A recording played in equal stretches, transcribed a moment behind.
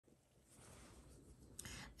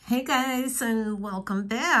Hey guys, and welcome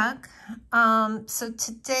back. So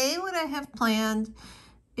today what I have planned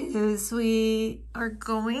is we are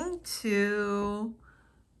going to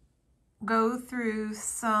go through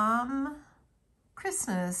some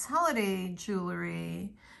Christmas holiday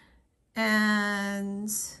jewelry,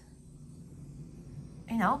 and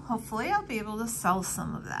hopefully I'll be able to sell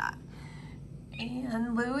some of that.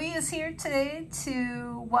 And Louie is here today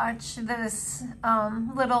to watch this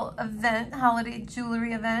little event, holiday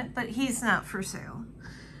jewelry event, but he's not for sale.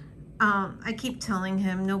 I keep telling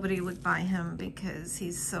him nobody would buy him because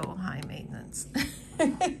he's so high maintenance.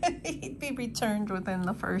 He'd be returned within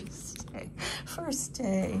the first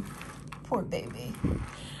day. Poor baby.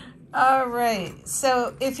 All right,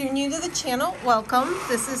 so if you're new to the channel, welcome.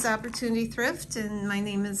 This is Opportunity Thrift, and my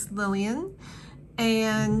name is Lillian.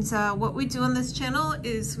 And what we do on this channel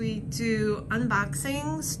is we do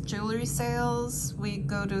unboxings, jewelry sales. We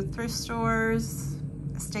go to thrift stores,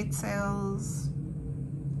 estate sales,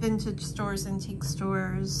 vintage stores, antique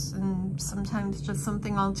stores, and sometimes just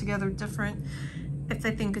something altogether different if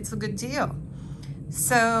I think it's a good deal.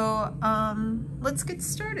 So let's get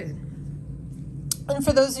started. And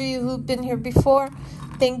for those of you who've been here before,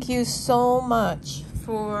 thank you so much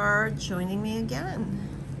for joining me again.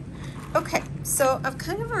 Okay, so I've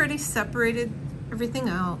kind of already separated everything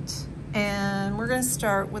out, and we're going to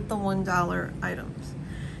start with the $1 items.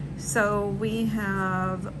 So we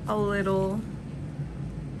have a little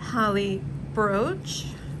holly brooch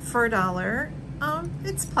for $1.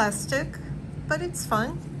 It's plastic, but it's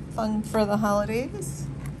fun for the holidays.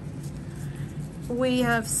 We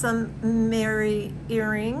have some Mary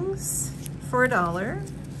earrings for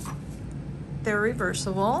 $1. They're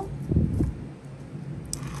reversible.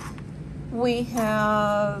 We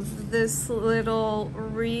have this little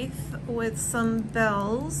wreath with some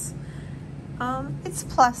bells. It's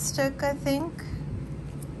plastic, I think.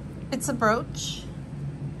 It's a brooch,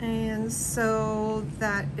 and so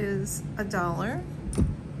that is $1.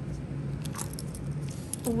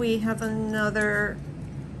 We have another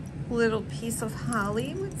little piece of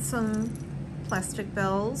holly with some plastic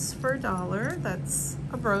bells for $1. That's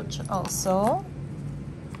a brooch also.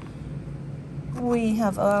 We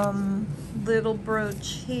have little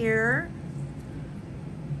brooch here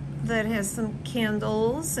that has some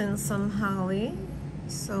candles and some holly,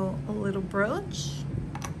 so a little brooch.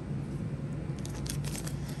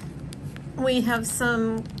 We have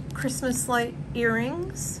some Christmas light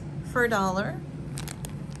earrings for $1,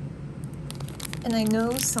 and I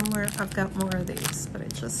know somewhere I've got more of these, but I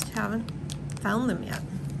just haven't found them yet,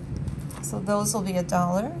 so those will be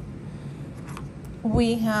 $1.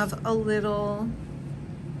 We have a little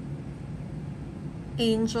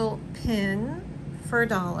angel pin for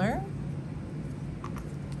 $1.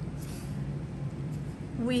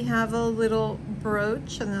 We have a little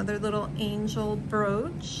brooch, another little angel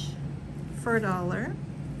brooch for $1.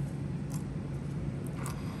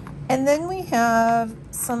 And then we have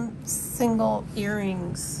some single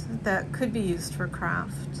earrings that could be used for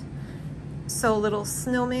craft. So a little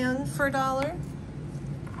snowman for $1.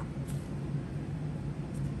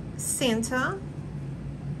 Santa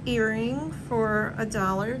earring for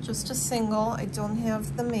 $1, just a single. I don't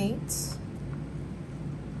have the mate.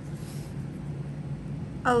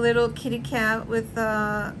 A little kitty cat with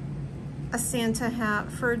a Santa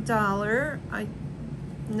hat for $1. I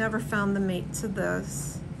never found the mate to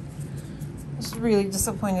this. I was really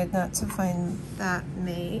disappointed not to find that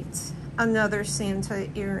mate. Another Santa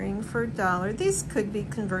earring for $1. These could be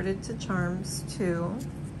converted to charms too.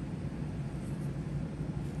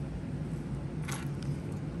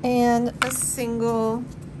 And a single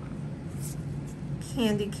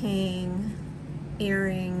candy cane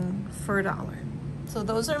earring for $1. So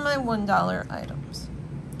those are my $1 items.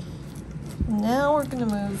 Now we're going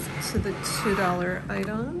to move to the $2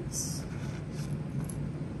 items.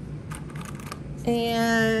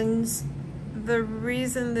 And the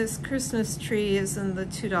reason this Christmas tree is in the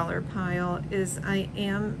 $2 pile is I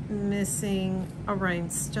am missing a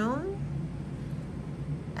rhinestone.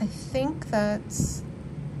 I think that's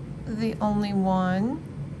the only one.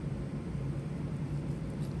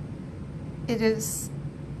 It is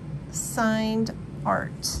signed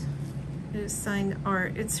art. It is signed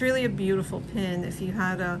art. It's really a beautiful pin. If you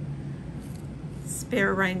had a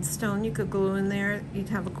spare rhinestone you could glue in there, you'd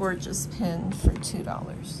have a gorgeous pin for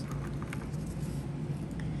 $2.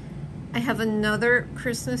 I have another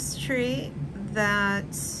Christmas tree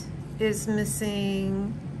that is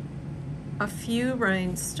missing a few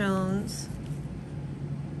rhinestones,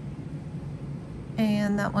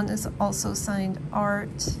 and that one is also signed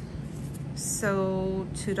art, so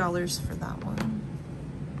 $2 for that one.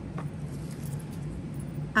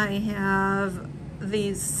 I have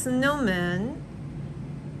these snowmen,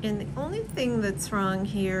 and the only thing that's wrong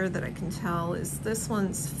here that I can tell is this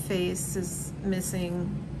one's face is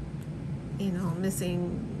missing, you know,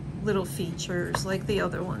 missing little features like the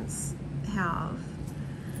other ones have.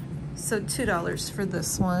 So $2 for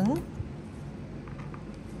this one.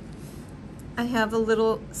 I have a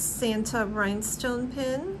little Santa rhinestone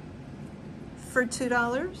pin for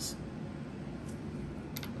 $2.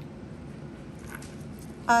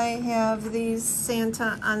 I have these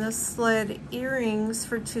Santa on a sled earrings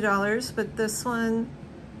for $2, but this one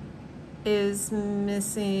is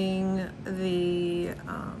missing the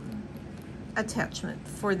attachment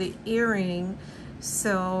for the earring.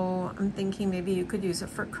 So I'm thinking maybe you could use it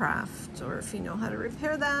for craft, or if you know how to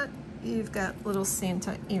repair that, you've got little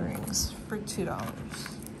Santa earrings for $2.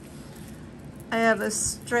 I have a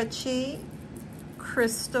stretchy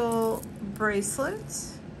crystal bracelet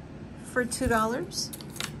for $2.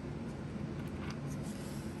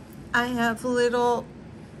 I have little,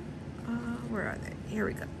 where are they? Here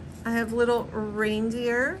we go. I have little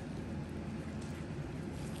reindeer.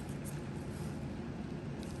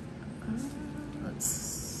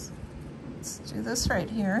 Let's do this right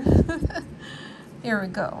here. Here we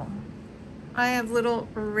go. I have little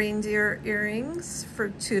reindeer earrings for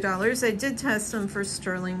 $2. I did test them for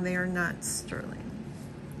sterling. They are not sterling.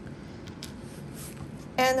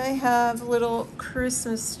 And I have little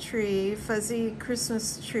Christmas tree, fuzzy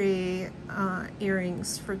Christmas tree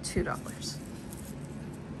earrings for $2.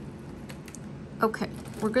 Okay,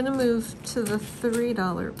 we're gonna move to the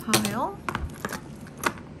 $3 pile.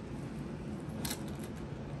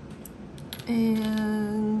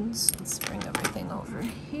 And let's bring everything over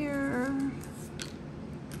here.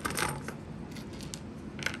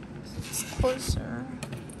 It's closer.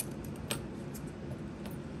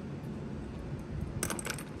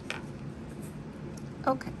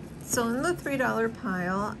 Okay, so in the $3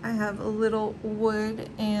 pile, I have a little wood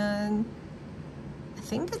and I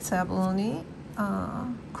think it's abalone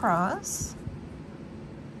cross.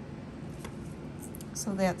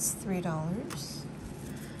 So that's $3.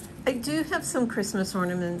 I do have some Christmas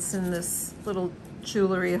ornaments in this little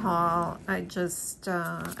jewelry haul. I just,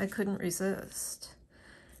 I couldn't resist.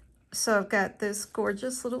 So I've got this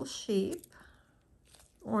gorgeous little sheep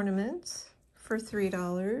ornament for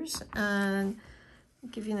 $3, and I'll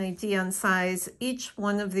give you an idea on size. Each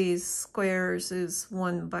one of these squares is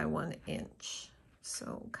 1 by 1 inch.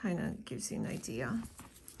 So kind of gives you an idea.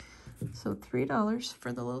 So $3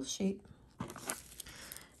 for the little sheep.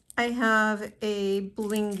 I have a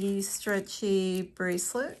blingy stretchy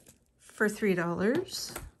bracelet for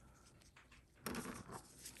 $3.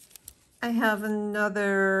 I have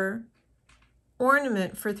another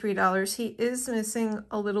ornament for $3. He is missing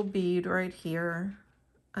a little bead right here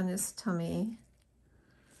on his tummy,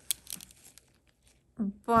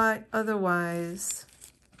 but otherwise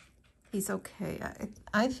he's okay.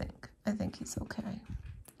 I think he's okay.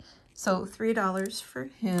 So $3 for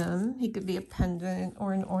him. He could be a pendant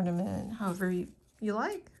or an ornament, however you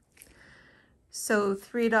like. So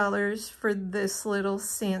 $3 for this little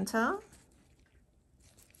Santa.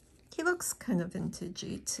 He looks kind of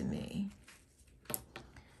vintagey to me.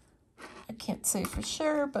 I can't say for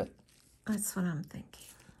sure, but that's what I'm thinking.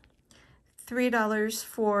 $3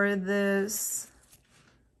 for this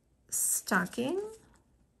stocking.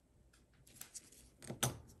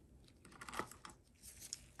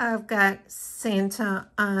 I've got Santa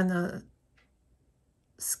on a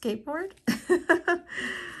skateboard.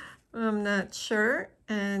 I'm not sure,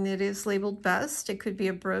 and it is labeled best. It could be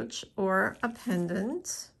a brooch or a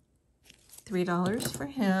pendant. $3 for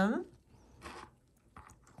him.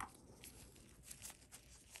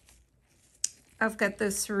 I've got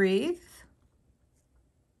this wreath.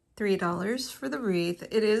 $3 for the wreath.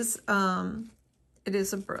 It is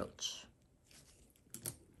a brooch.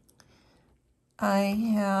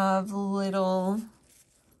 I have little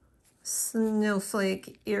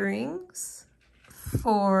snowflake earrings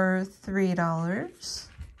for $3.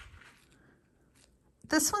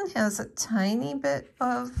 This one has a tiny bit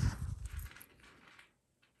of,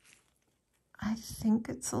 I think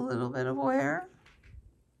it's a little bit of wear.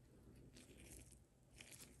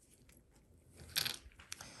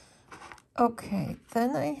 Okay,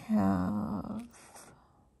 then I have,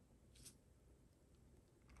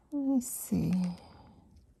 let me see.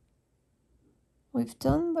 We've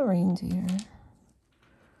done the reindeer.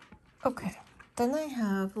 Okay, then I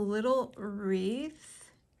have little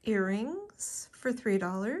wreath earrings for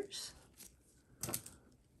 $3.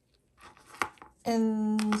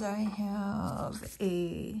 And I have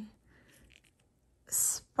a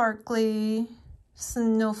sparkly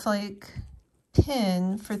snowflake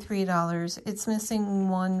pin for $3. It's missing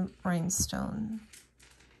one rhinestone.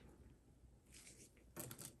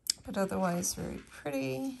 But otherwise very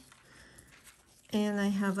pretty. And I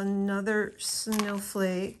have another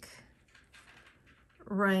snowflake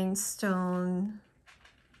rhinestone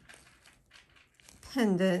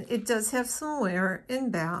pendant. It does have some wear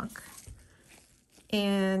in back,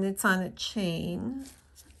 and it's on a chain.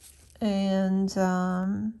 And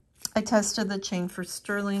I tested the chain for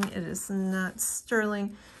sterling. It is not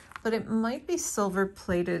sterling, but it might be silver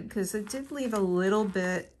plated because it did leave a little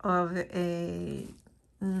bit of a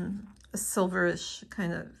silverish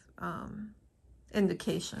kind of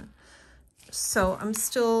indication. So I'm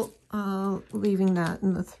still leaving that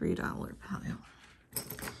in the $3 pile.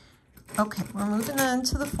 Okay, we're moving on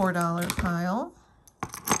to the $4 pile.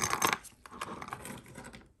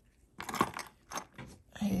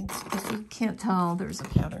 If you can't tell, there's a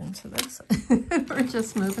pattern to this. We're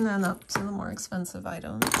just moving on up to the more expensive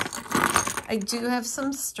items. I do have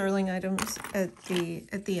some sterling items at the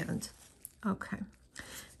end. Okay.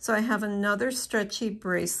 So I have another stretchy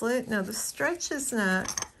bracelet. Now the stretch is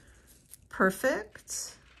not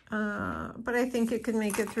perfect, but I think it could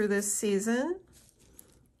make it through this season.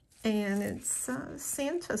 And it's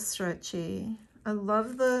Santa stretchy. I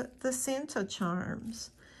love the Santa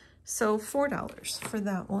charms. So $4 for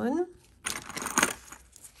that one.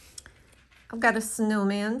 I've got a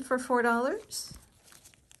snowman for $4.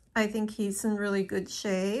 I think he's in really good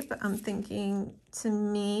shape. I'm thinking, to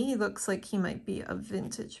me, he looks like he might be a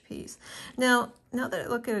vintage piece. Now that I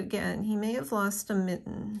look at it again, he may have lost a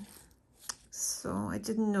mitten. So I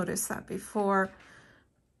didn't notice that before.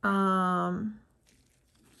 But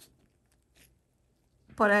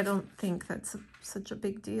I don't think that's such a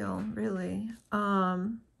big deal, really.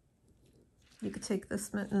 You could take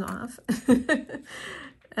this mitten off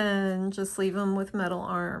and just leave him with metal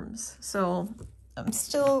arms. So I'm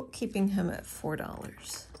still keeping him at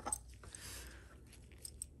 $4.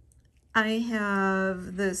 I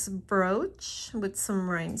have this brooch with some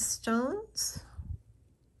rhinestones.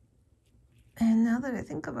 And now that I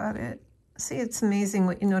think about it, see, it's amazing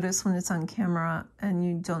what you notice when it's on camera and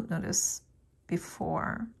you don't notice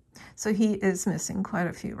before. So he is missing quite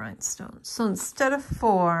a few rhinestones. So instead of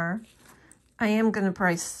 $4, I am going to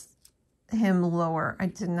price him lower. I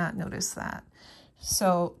did not notice that.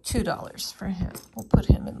 So $2 for him. We'll put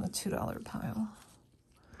him in the $2 pile.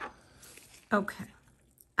 Okay.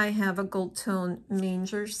 I have a gold tone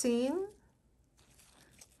manger scene,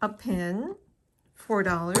 a pin,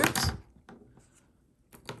 $4.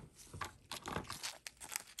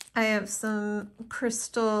 I have some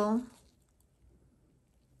crystal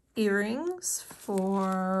earrings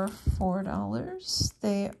for $4.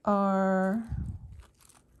 They are,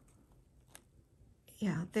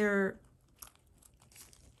 yeah, they're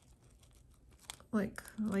like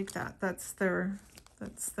that. That's their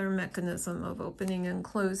mechanism of opening and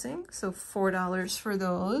closing. So $4 for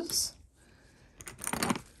those.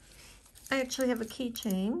 I actually have a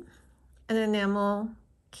keychain, an enamel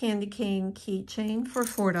candy cane keychain for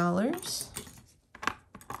 $4.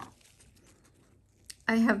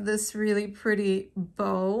 I have this really pretty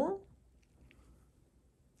bow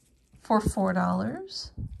for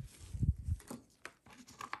 $4.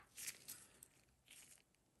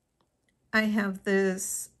 I have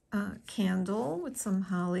this candle with some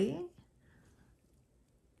holly,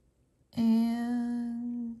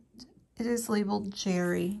 and it is labeled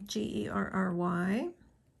Gerry, Gerry.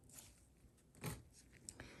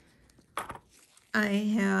 I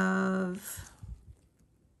have,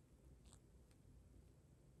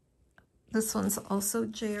 this one's also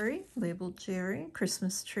Gerry, labeled Gerry,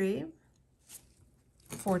 Christmas tree,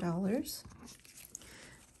 $4.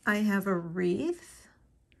 I have a wreath.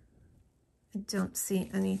 I don't see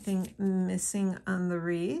anything missing on the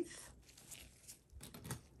wreath.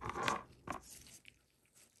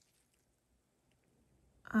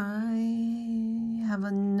 I have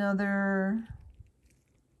another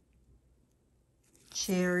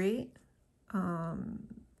cherry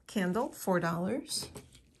candle, $4.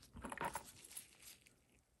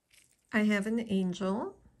 I have an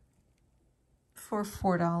angel for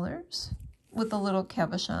 $4 with a little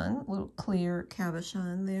cabochon, little clear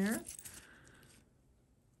cabochon there.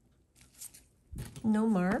 No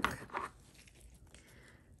mark.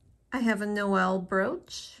 I have a Noel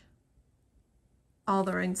brooch. All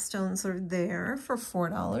the rhinestones are there for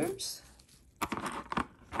 $4.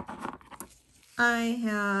 I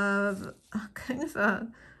have kind of a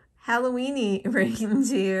Halloween-y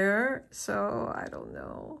reindeer, so I don't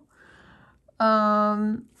know.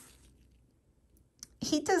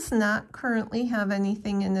 He does not currently have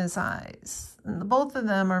anything in his eyes. And both of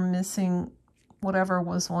them are missing whatever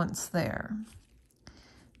was once there.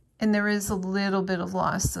 And there is a little bit of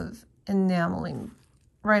loss of enameling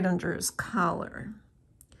right under his collar.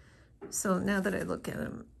 So now that I look at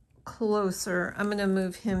him closer, I'm going to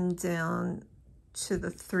move him down to the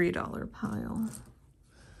 $3 pile.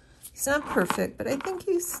 He's not perfect, but I think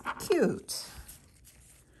he's cute.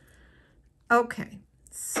 Okay,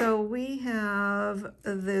 so we have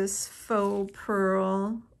this faux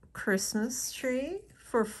pearl Christmas tree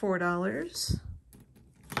for $4.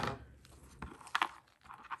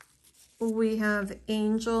 We have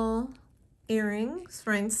angel earrings,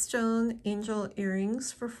 rhinestone angel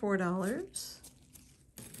earrings for $4.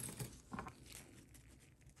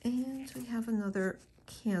 And we have another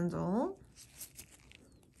candle.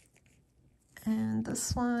 And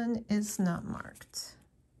this one is not marked.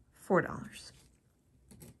 $4.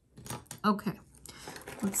 Okay,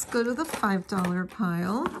 let's go to the $5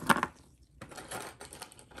 pile.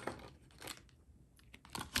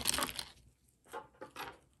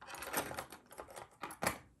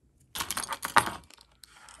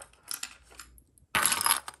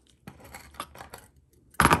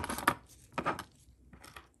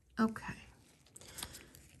 Okay,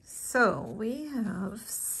 so we have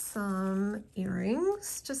some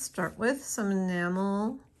earrings to start with, some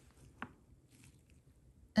enamel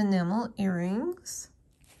earrings.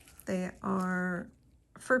 They are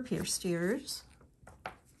for pierced ears.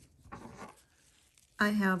 I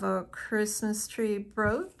have a Christmas tree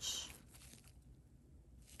brooch,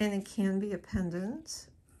 and it can be a pendant.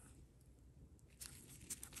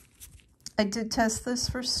 I did test this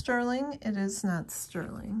for sterling. It is not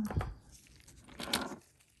sterling.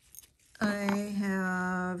 I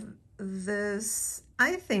have this,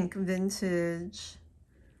 I think, vintage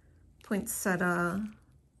poinsettia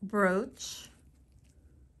brooch,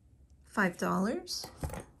 $5.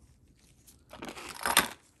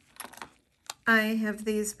 I have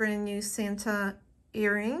these brand new Santa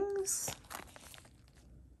earrings,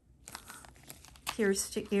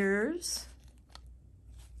 pierced ears.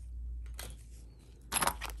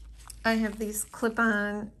 I have these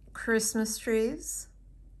clip-on Christmas trees,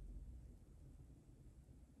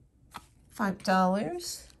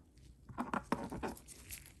 $5.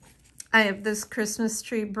 I have this Christmas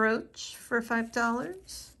tree brooch for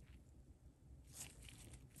 $5.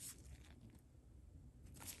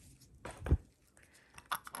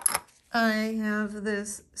 I have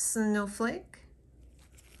this snowflake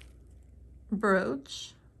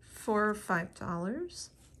brooch for $5.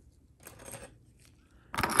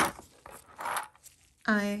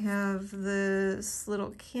 I have this little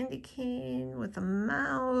candy cane with a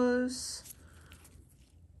mouse,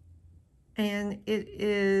 and it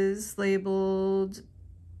is labeled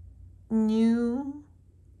New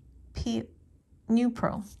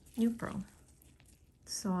Pro.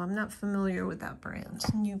 So I'm not familiar with that brand,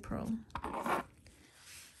 New Pro.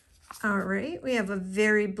 All right, we have a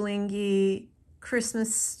very blingy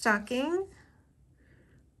Christmas stocking.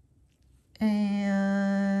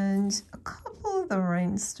 And a couple of the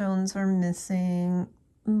rhinestones are missing,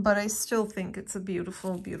 but I still think it's a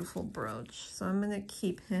beautiful, beautiful brooch. So I'm going to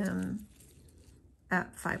keep him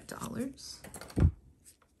at $5.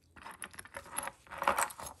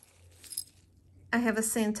 I have a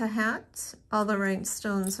Santa hat. All the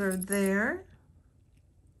rhinestones are there.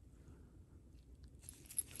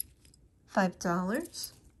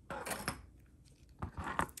 $5.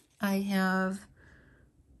 I have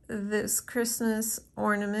this Christmas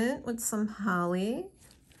ornament with some holly.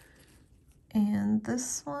 And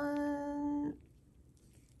this one,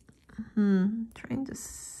 trying to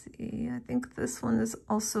see, I think this one is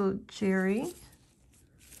also Jerry,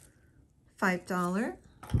 $5.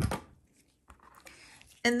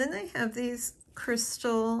 And then I have these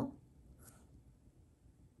crystal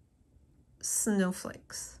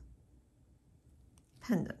snowflakes,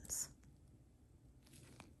 pendants.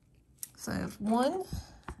 So I have one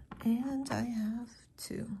and I have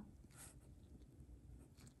two.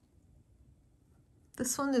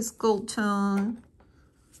 This one is gold tone.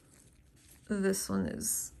 This one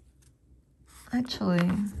is actually,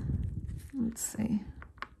 let's see.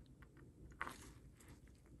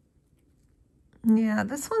 Yeah,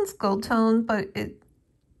 this one's gold tone, but it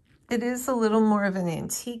is a little more of an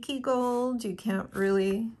antique-y gold. You can't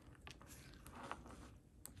really,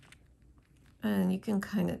 and you can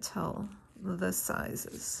kind of tell the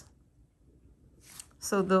sizes.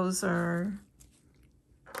 So those are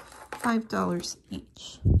 $5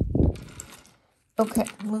 each. Okay,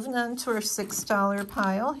 moving on to our $6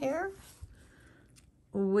 pile here.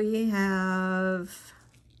 We have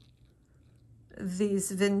these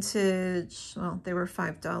vintage, well, they were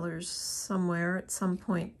 $5 somewhere at some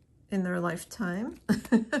point in their lifetime.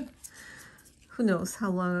 Who knows how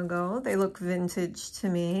long ago. They look vintage to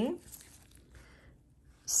me.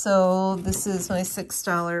 So this is my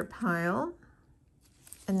 $6 pile.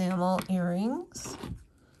 Enamel earrings.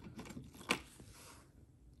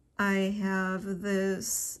 I have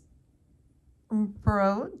this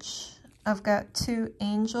brooch. I've got 2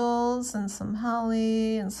 angels and some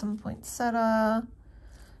holly and some poinsettia.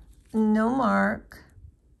 No mark.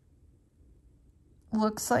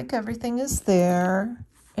 Looks like everything is there.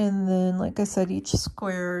 And then, like I said, each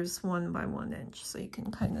square is 1 by 1 inch, so you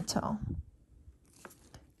can kind of tell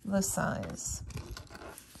the size.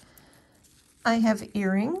 I have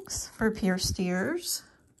earrings for pierced ears.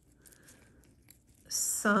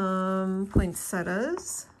 Some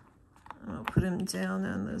poinsettias. I'll put them down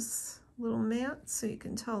on this little mat so you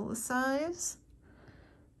can tell the size.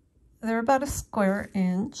 They're about 1/4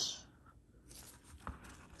 inch.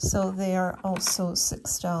 So they are also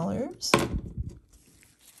 $6.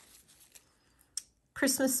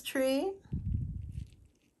 Christmas tree.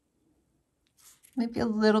 Maybe a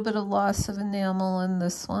little bit of loss of enamel in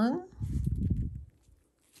this one.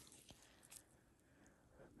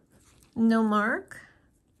 No mark.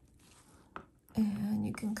 And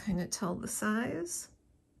you can kind of tell the size.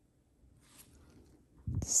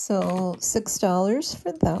 So $6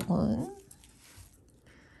 for that one.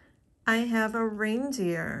 I have a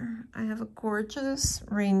reindeer. I have a gorgeous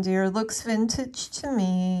reindeer. Looks vintage to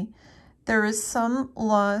me. There is some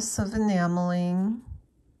loss of enameling,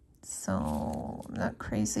 so I'm not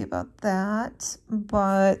crazy about that.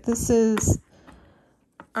 But this is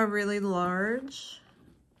a really large,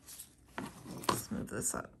 let's move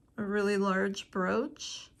this up, a really large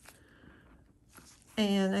brooch.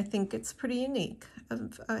 And I think it's pretty unique.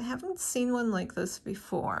 I haven't seen one like this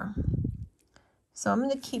before. So I'm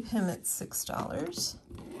going to keep him at $6.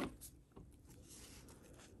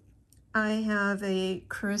 I have a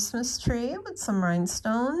Christmas tree with some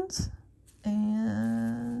rhinestones,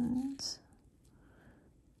 and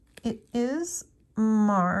it is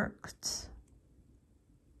marked,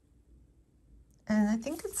 and I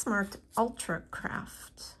think it's marked Ultra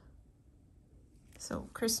Craft. So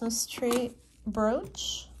Christmas tree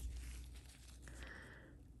brooch.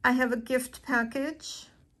 I have a gift package.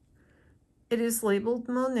 It is labeled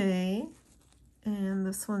Monet, and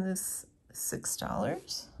this one is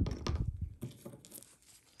 $6.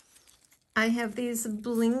 I have these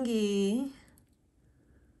blingy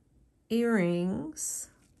earrings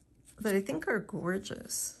that I think are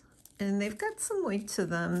gorgeous, and they've got some weight to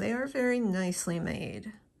them. They are very nicely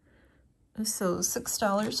made. So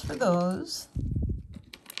 $6 for those.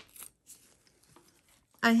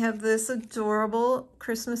 I have this adorable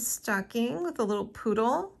Christmas stocking with a little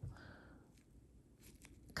poodle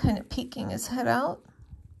kind of peeking his head out.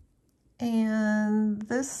 And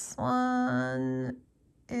this one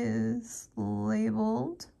is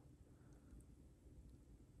labeled,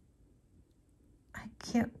 I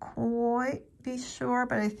can't quite be sure,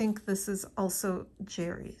 but I think this is also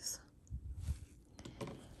Jerry's.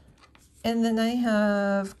 And then I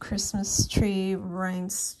have Christmas tree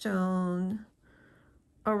rhinestone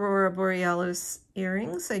Aurora Borealis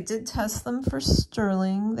earrings. I did test them for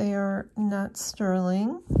sterling. They are not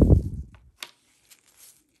sterling.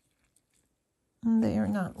 They are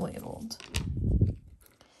not labeled.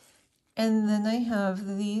 And then I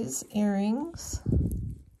have these earrings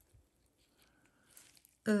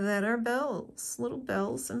that are bells, little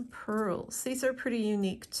bells and pearls. These are pretty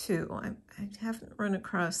unique too. I haven't run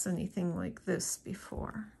across anything like this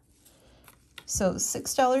before. So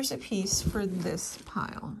 $6 a piece for this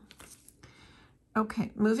pile.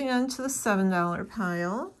 Okay, moving on to the $7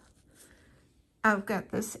 pile. I've got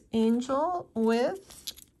this angel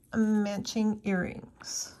with matching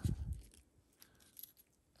earrings.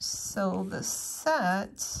 So the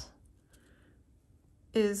set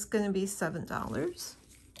is going to be $7.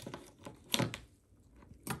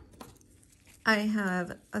 I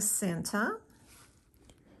have a Santa,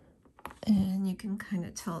 and you can kind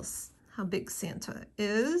of tell how big Santa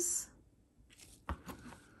is.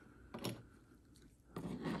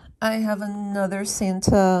 I have another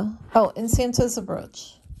Santa. Oh, and Santa's a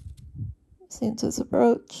brooch. Santa's a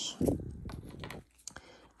brooch.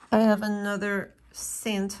 I have another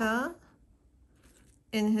Santa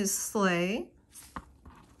in his sleigh.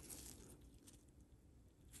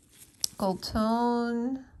 Gold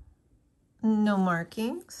tone, no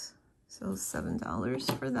markings. So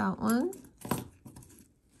 $7 for that one.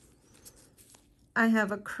 I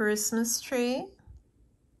have a Christmas tree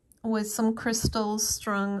with some crystal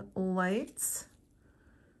strung lights.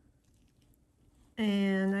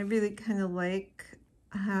 And I really kind of like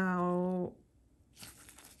how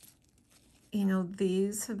you know,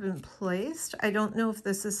 these have been placed. I don't know if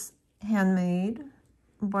this is handmade,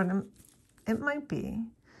 but it might be.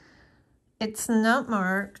 It's not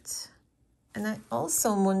marked. And I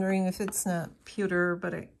also am wondering if it's not pewter,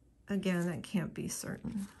 but again, I can't be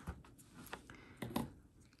certain.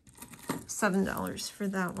 $7 for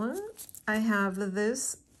that one. I have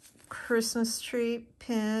this Christmas tree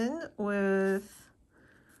pin with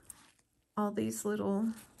all these little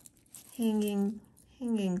hanging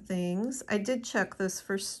things. I did check this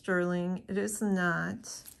for sterling. It is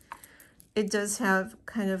not. It does have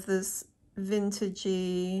kind of this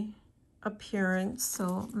vintagey appearance,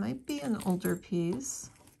 so it might be an older piece.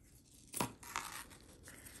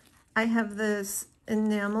 I have this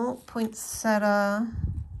enamel poinsettia.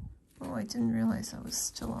 Oh, I didn't realize I was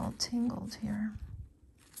still all tangled here.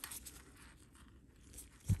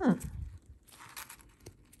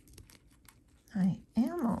 I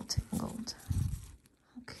am all tangled.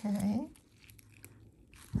 Okay.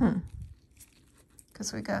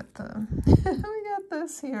 Because we got the we got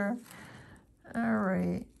this here. All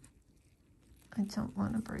right. I don't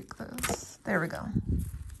want to break this. There we go.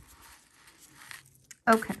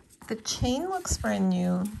 Okay. The chain looks brand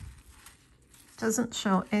new. Doesn't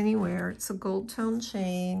show anywhere. It's a gold tone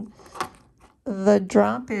chain. The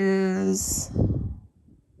drop is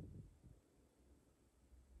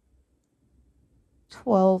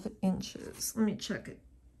 12 inches. Let me check it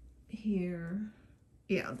here.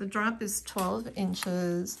 Yeah, the drop is 12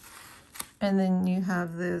 inches. And then you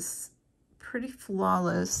have this pretty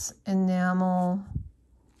flawless enamel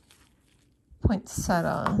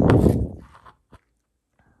poinsettia.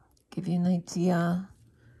 Give you an idea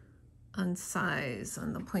on size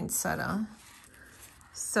on the poinsettia.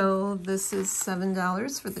 So this is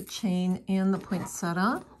 $7 for the chain and the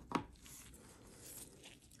poinsettia.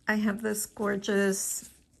 I have this gorgeous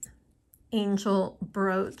angel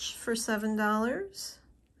brooch for $7,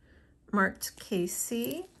 marked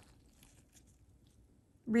Casey.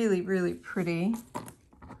 Really, really pretty.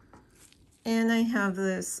 And I have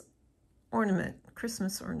this ornament,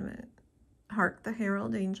 Christmas ornament, Hark the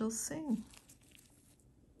Herald Angels Sing.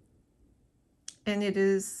 And it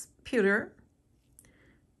is pewter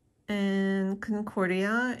and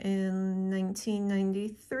Concordia in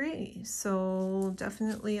 1993. So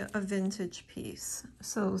definitely a vintage piece.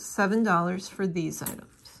 So $7 for these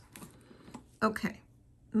items. Okay,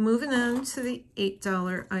 moving on to the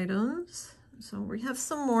 $8 items. So we have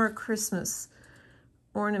some more Christmas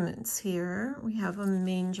ornaments here. We have a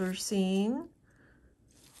manger scene.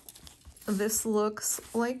 This looks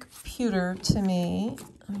like pewter to me.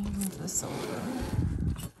 Let me move this over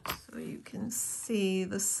so you can see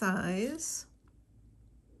the size.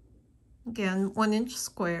 Again, 1-inch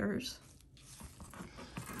squares.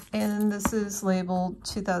 And this is labeled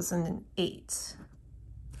 2008.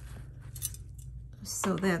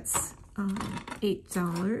 So that's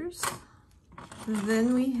 $8.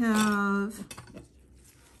 Then we have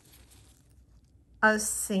a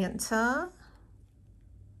Santa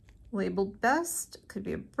labeled best. Could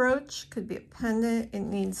be a brooch, could be a pendant. It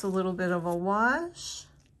needs a little bit of a wash.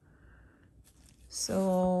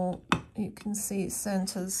 So you can see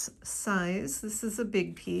Santa's size. This is a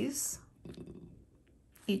big piece.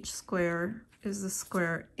 Each square is a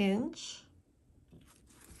square inch.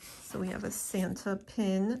 So we have a Santa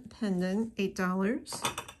pin pendant,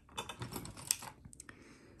 $8.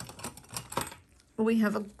 We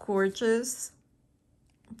have a gorgeous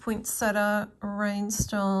poinsettia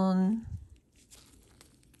rhinestone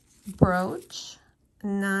brooch,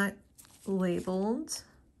 not labeled,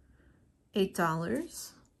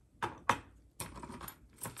 $8.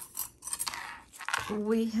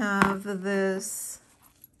 We have this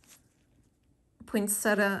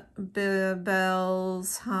poinsettia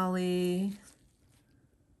bells, holly,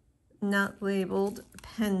 not labeled,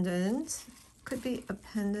 pendant. Could be a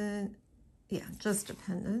pendant. Yeah, just a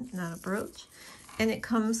pendant, not a brooch. And it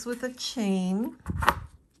comes with a chain.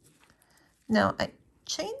 Now, a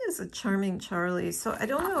chain is a Charming Charlie, so I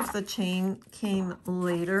don't know if the chain came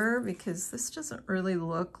later because this doesn't really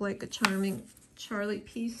look like a Charming Charlie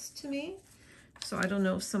piece to me. So I don't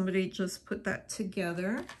know if somebody just put that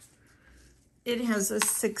together. It has a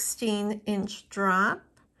 16-inch drop.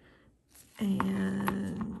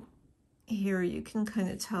 And here you can kind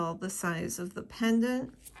of tell the size of the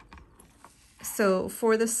pendant. So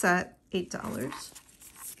for the set, $8.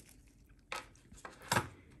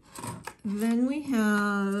 Then we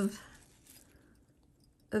have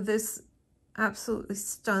this absolutely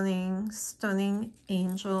stunning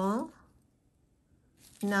angel.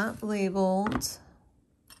 Not labeled,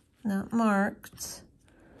 not marked.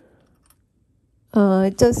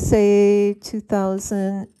 It does say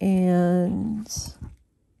 2008.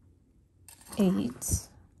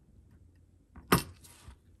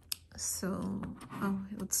 So,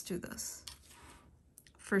 let's do this.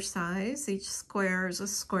 For size, each square is a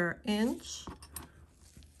square inch.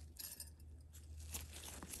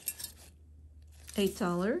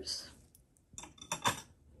 $8.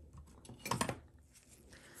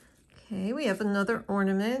 Okay, we have another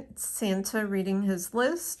ornament, Santa reading his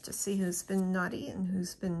list to see who's been naughty and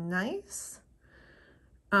who's been nice.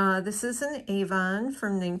 This is an Avon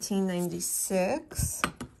from 1996.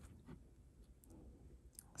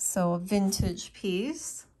 So a vintage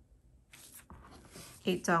piece.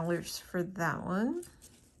 $8 for that one.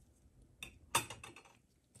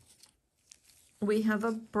 We have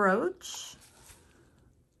a brooch.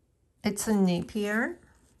 It's a Napier.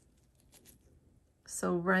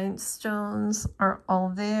 So rhinestones are all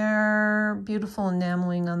there. Beautiful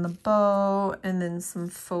enameling on the bow, and then some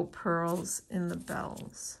faux pearls in the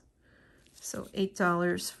bells. So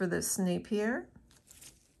 $8 for this Napier.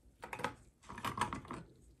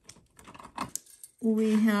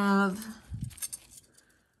 We have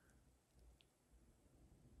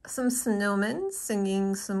some snowmen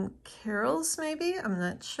singing some carols, maybe. I'm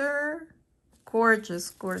not sure.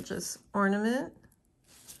 Gorgeous, gorgeous ornament.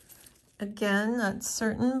 Again, not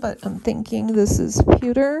certain, but I'm thinking this is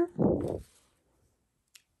pewter.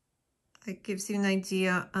 That gives you an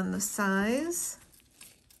idea on the size.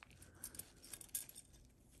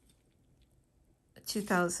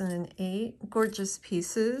 2008. Gorgeous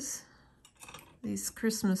pieces. These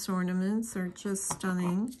Christmas ornaments are just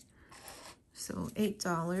stunning. So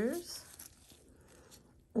 $8.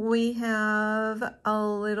 We have a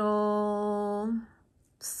little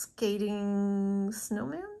skating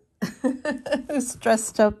snowman who's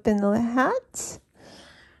dressed up in a hat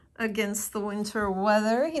against the winter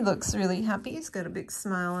weather. He looks really happy. He's got a big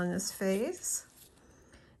smile on his face.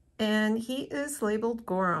 And he is labeled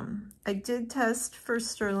Gorham. I did test for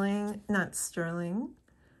sterling, not sterling,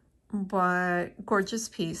 but gorgeous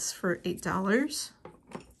piece for $8.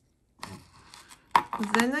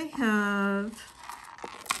 Then I have,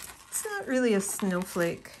 it's not really a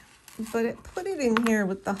snowflake, but I put it in here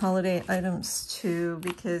with the holiday items too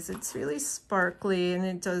because it's really sparkly and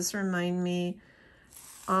it does remind me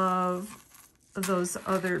of those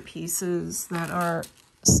other pieces that are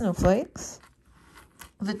snowflakes.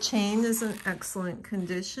 The chain is in excellent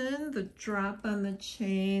condition. The drop on the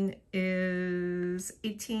chain is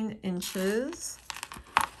 18 inches.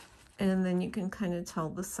 And then you can kind of tell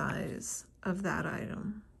the size of that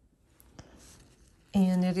item.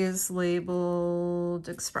 And it is labeled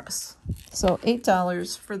Express. So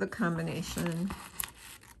 $8 for the combination.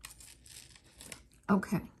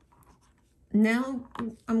 Okay. Now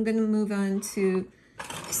I'm going to move on to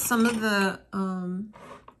some of the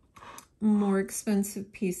more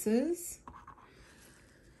expensive pieces.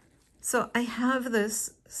 So I have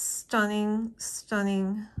this stunning,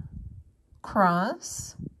 stunning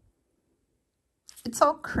cross. It's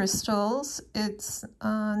all crystals. It's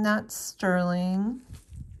not sterling,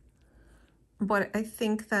 but I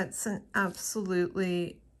think that's an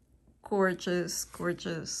absolutely gorgeous,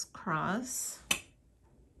 gorgeous cross.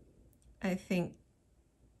 I think,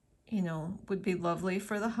 you know, would be lovely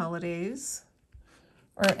for the holidays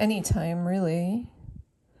or any time, really.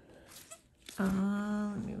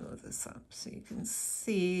 Let me move this up so you can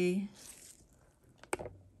see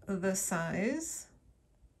the size.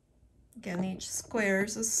 Again, each square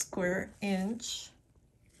is a square inch.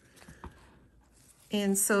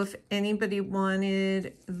 And so if anybody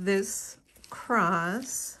wanted this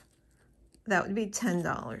cross, that would be $10.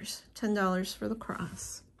 $10 for the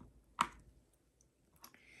cross.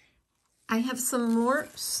 I have some more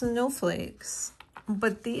snowflakes,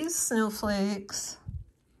 but these snowflakes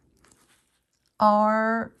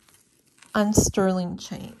are on sterling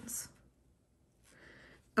chains.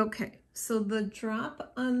 Okay. So the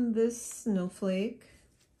drop on this snowflake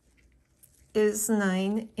is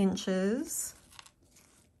 9 inches.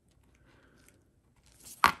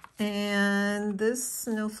 And this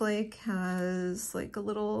snowflake has like a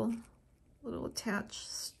little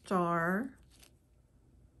attached star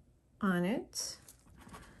on it.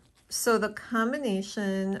 So the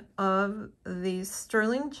combination of the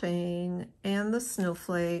sterling chain and the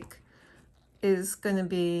snowflake is going to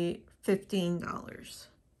be $15.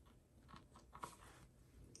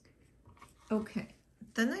 Okay,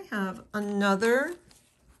 then I have another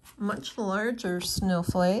much larger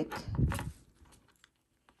snowflake.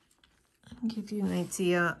 I'll give you an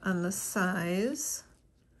idea on the size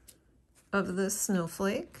of this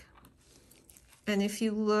snowflake. And if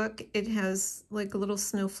you look, it has like a little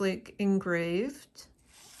snowflake engraved.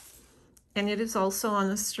 And it is also on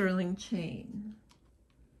a sterling chain.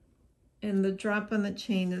 And the drop on the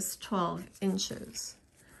chain is 12 inches.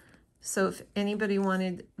 So if anybody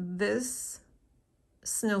wanted this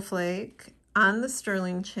snowflake on the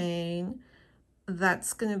sterling chain,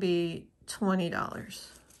 that's going to be $20.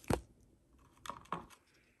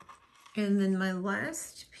 And then my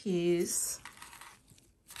last piece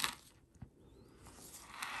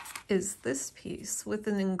is this piece with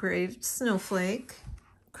an engraved snowflake,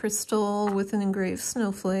 crystal with an engraved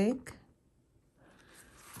snowflake.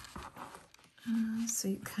 So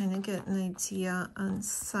you kind of get an idea on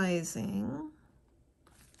sizing.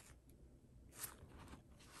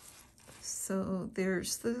 So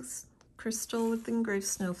there's this crystal with the engraved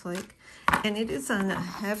snowflake, and it is on a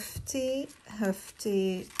hefty,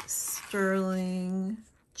 hefty sterling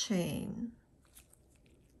chain.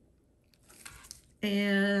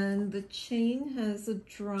 And the chain has a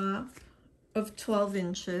drop of 12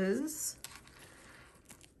 inches.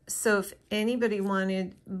 So if anybody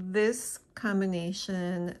wanted this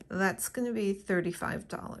combination, that's going to be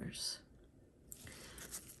 $35.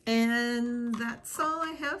 And that's all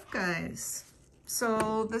I have, guys.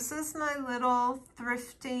 So this is my little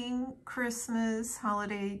thrifting Christmas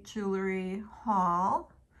holiday jewelry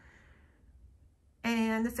haul.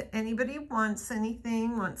 And if anybody wants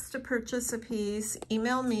anything, wants to purchase a piece,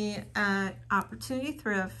 email me at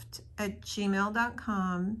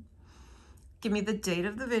opportunitythrift@gmail.com. Give me the date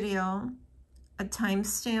of the video, a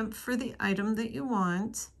timestamp for the item that you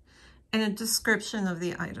want, and a description of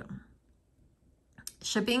the item.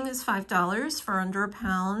 Shipping is $5 for under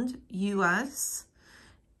 £1 US.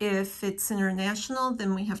 If it's international,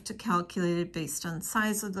 then we have to calculate it based on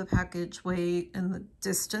size of the package, weight, and the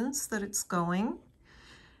distance that it's going.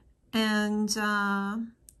 And I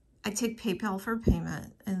take PayPal for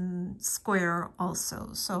payment and Square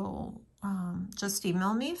also. So just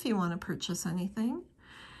email me if you want to purchase anything.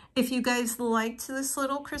 If you guys liked this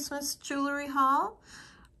little Christmas jewelry haul,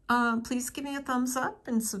 please give me a thumbs up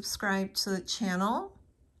and subscribe to the channel.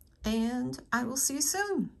 And I will see you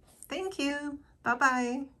soon. Thank you.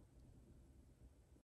 Bye-bye.